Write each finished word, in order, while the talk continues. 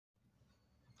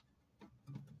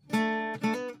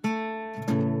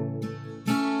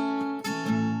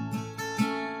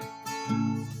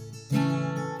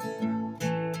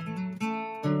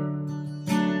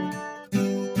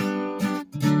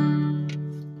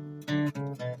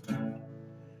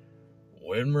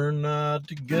when we're not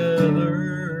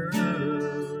together.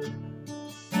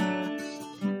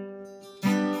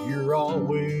 You're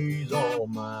always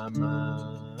on my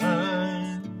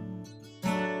mind.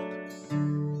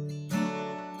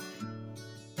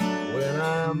 When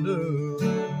I'm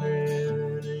doing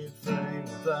anything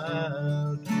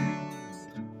without you,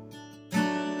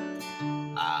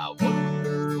 I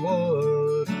wonder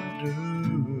what to do.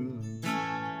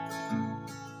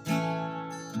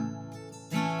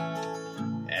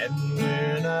 And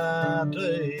when I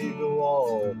take a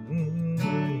walk,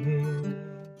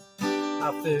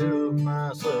 I fill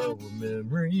myself with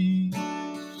memories.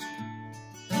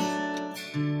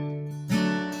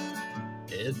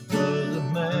 It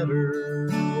doesn't matter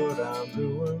what I'm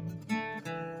doing,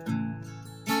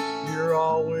 you're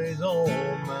always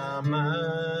on my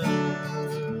mind.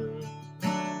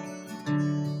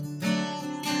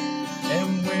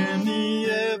 And when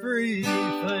everything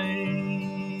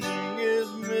is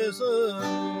missing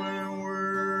when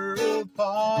we're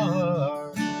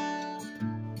apart,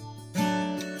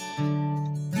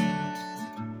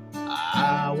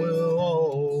 I will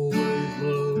always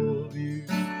love you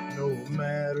no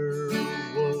matter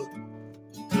what,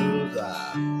 'cause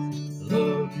I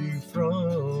loved you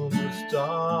from the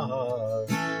start.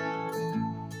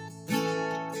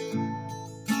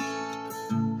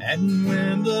 And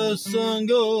when the sun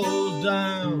goes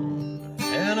down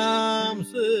and I'm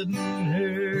sitting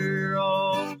here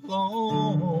all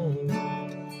alone,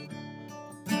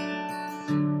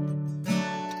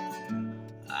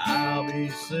 I'll be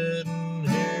sitting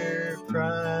here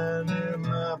crying in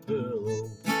my pillow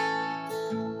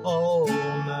all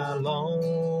night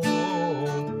long.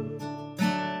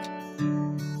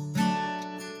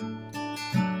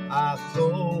 I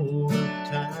go to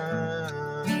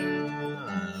town,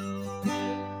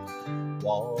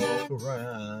 walk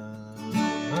around,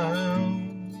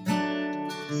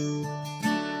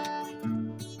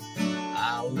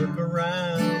 I look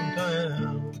around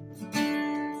town,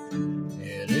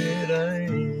 and it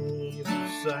ain't the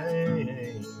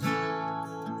same.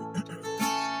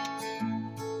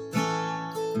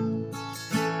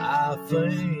 I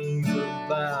think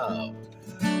about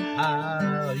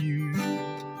how you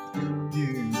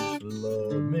used to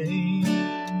love me.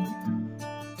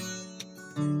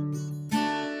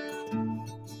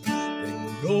 Then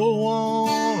go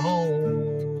on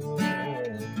home,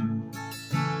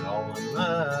 calling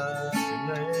out your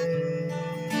name.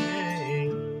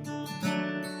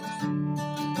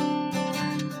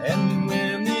 And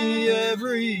when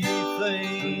everything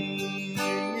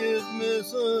is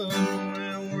missing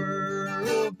when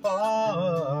we're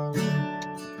apart,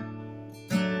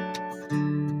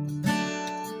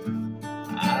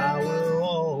 I will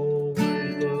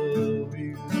always love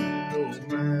you no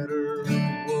matter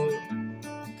what,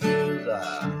 'cause I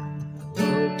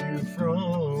love you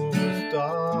from the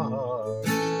start.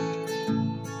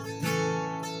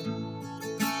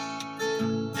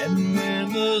 And when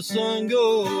the sun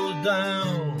goes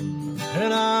down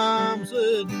and I'm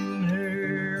sitting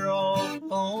here all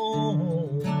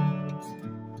alone,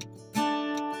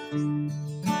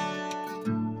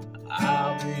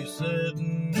 I'll be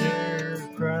sitting here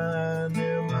crying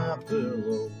in my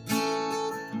pillow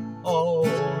all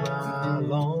night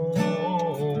long.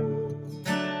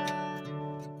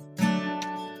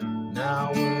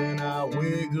 Now when I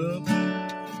wake up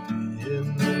in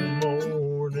the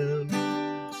morning,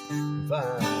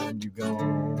 find you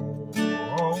gone,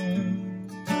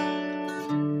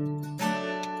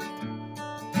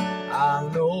 I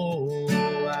know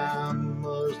I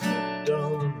must have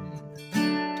done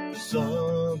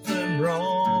something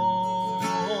wrong.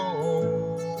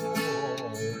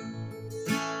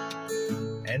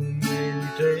 And maybe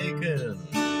taking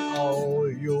all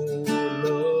your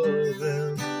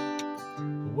loving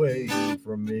away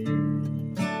from me.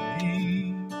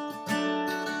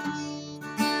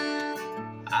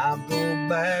 I'll go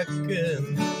back in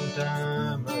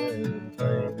time and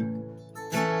think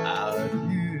how it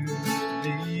used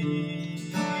to be.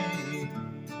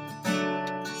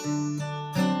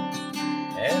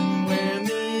 And when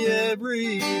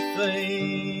everything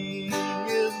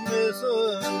is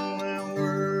missing when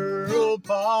we're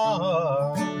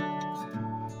apart,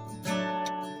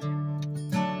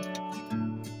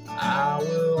 I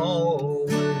will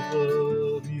always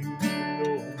love you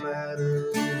no matter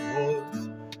what,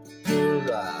 'cause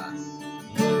I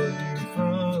love you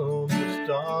from the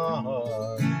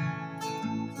start.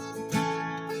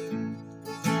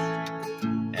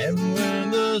 And when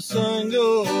the sun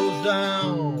goes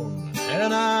down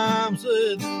and I'm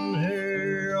sitting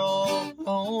here all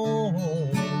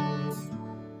alone,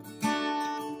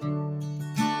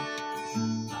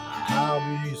 I'll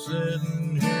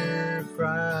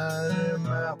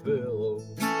pillow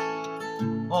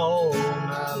all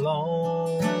night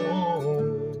long.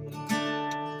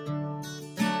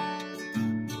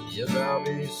 Yes, I'll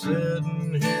be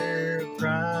sitting here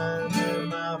crying in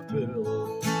my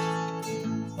pillow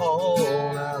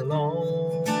all night long.